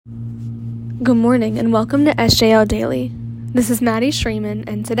Good morning and welcome to SJL Daily. This is Maddy Shreeman,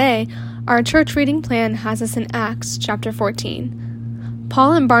 and today our church reading plan has us in Acts chapter 14.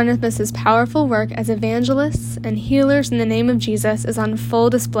 Paul and Barnabas' powerful work as evangelists and healers in the name of Jesus is on full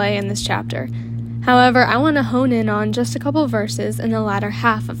display in this chapter. However, I want to hone in on just a couple verses in the latter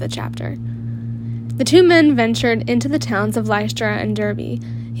half of the chapter. The two men ventured into the towns of Lystra and Derbe,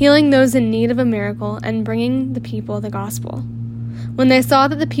 healing those in need of a miracle and bringing the people the gospel. When they saw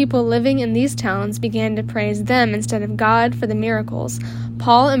that the people living in these towns began to praise them instead of God for the miracles,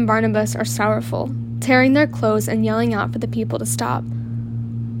 Paul and Barnabas are sorrowful, tearing their clothes and yelling out for the people to stop.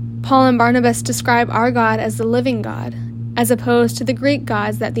 Paul and Barnabas describe our God as the living God, as opposed to the Greek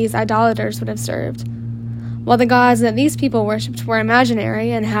gods that these idolaters would have served. While the gods that these people worshipped were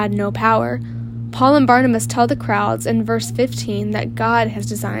imaginary and had no power, Paul and Barnabas tell the crowds in verse 15 that God has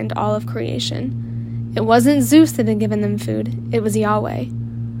designed all of creation. It wasn't Zeus that had given them food, it was Yahweh.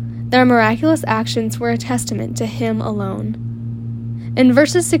 Their miraculous actions were a testament to Him alone. In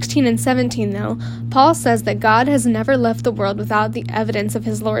verses 16 and 17, though, Paul says that God has never left the world without the evidence of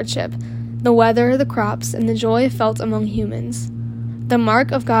His lordship, the weather, the crops, and the joy felt among humans. The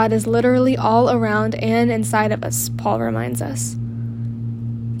mark of God is literally all around and inside of us, Paul reminds us.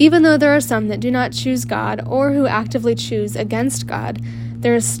 Even though there are some that do not choose God or who actively choose against God,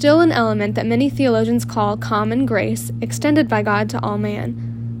 there is still an element that many theologians call common grace, extended by God to all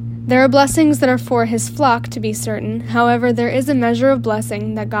man. There are blessings that are for His flock, to be certain. However, there is a measure of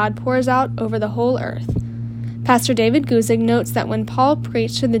blessing that God pours out over the whole earth. Pastor David Guzik notes that when Paul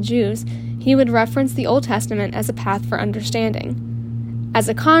preached to the Jews, he would reference the Old Testament as a path for understanding. As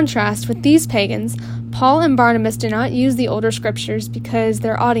a contrast with these pagans, Paul and Barnabas do not use the older scriptures because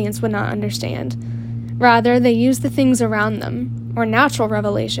their audience would not understand. Rather, they use the things around them, or natural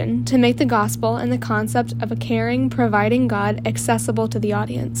revelation, to make the gospel and the concept of a caring, providing God accessible to the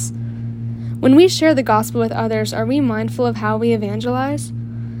audience. When we share the gospel with others, are we mindful of how we evangelize?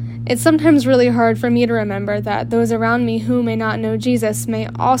 It's sometimes really hard for me to remember that those around me who may not know Jesus may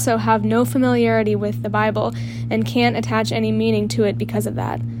also have no familiarity with the Bible and can't attach any meaning to it because of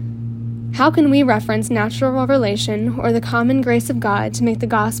that. How can we reference natural revelation or the common grace of God to make the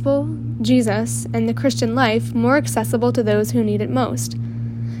gospel, Jesus, and the Christian life more accessible to those who need it most?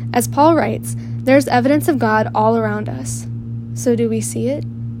 As Paul writes, there's evidence of God all around us. So do we see it?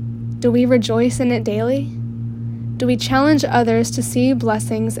 Do we rejoice in it daily? Do we challenge others to see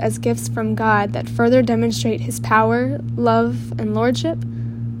blessings as gifts from God that further demonstrate His power, love, and lordship?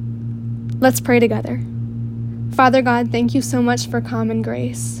 Let's pray together. Father God, thank you so much for common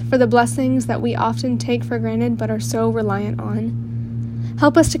grace, for the blessings that we often take for granted but are so reliant on.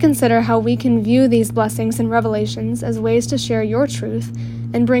 Help us to consider how we can view these blessings and revelations as ways to share your truth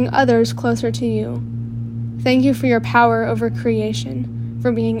and bring others closer to you. Thank you for your power over creation,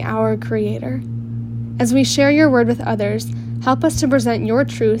 for being our creator. As we share your word with others, help us to present your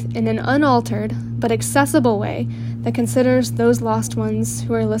truth in an unaltered but accessible way that considers those lost ones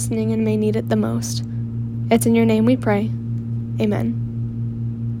who are listening and may need it the most. It's in your name we pray. Amen.